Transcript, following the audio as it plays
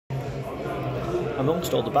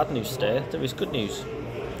Amongst all the bad news today, there is good news.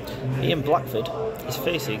 Ian Blackford is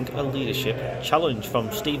facing a leadership challenge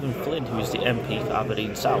from Stephen Flynn, who is the MP for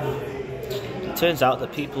Aberdeen South. It turns out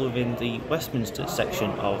that people within the Westminster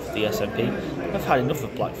section of the SNP have had enough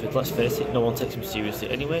of Blackford. Let's face it, no one takes him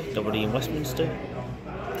seriously anyway, nobody in Westminster.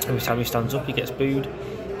 Every time he stands up he gets booed.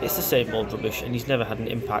 It's the same old rubbish, and he's never had an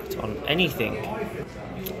impact on anything.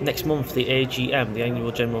 Next month, the AGM, the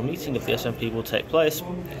annual general meeting of the SNP, will take place,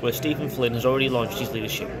 where Stephen Flynn has already launched his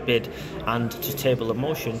leadership bid and to table a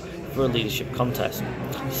motion for a leadership contest.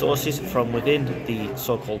 Sources from within the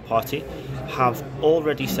so-called party have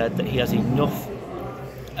already said that he has enough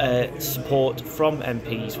support from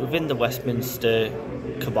MPs within the Westminster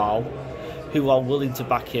cabal who are willing to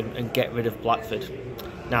back him and get rid of Blackford.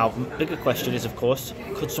 Now, the bigger question is, of course,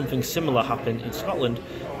 could something similar happen in Scotland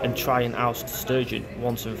and try and oust Sturgeon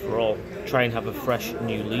once and for all? Try and have a fresh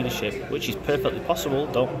new leadership, which is perfectly possible.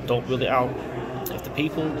 Don't rule it out. If the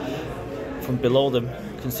people from below them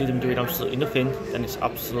can see them doing absolutely nothing, then it's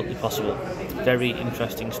absolutely possible. Very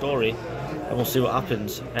interesting story, and we'll see what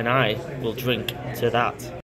happens, and I will drink to that.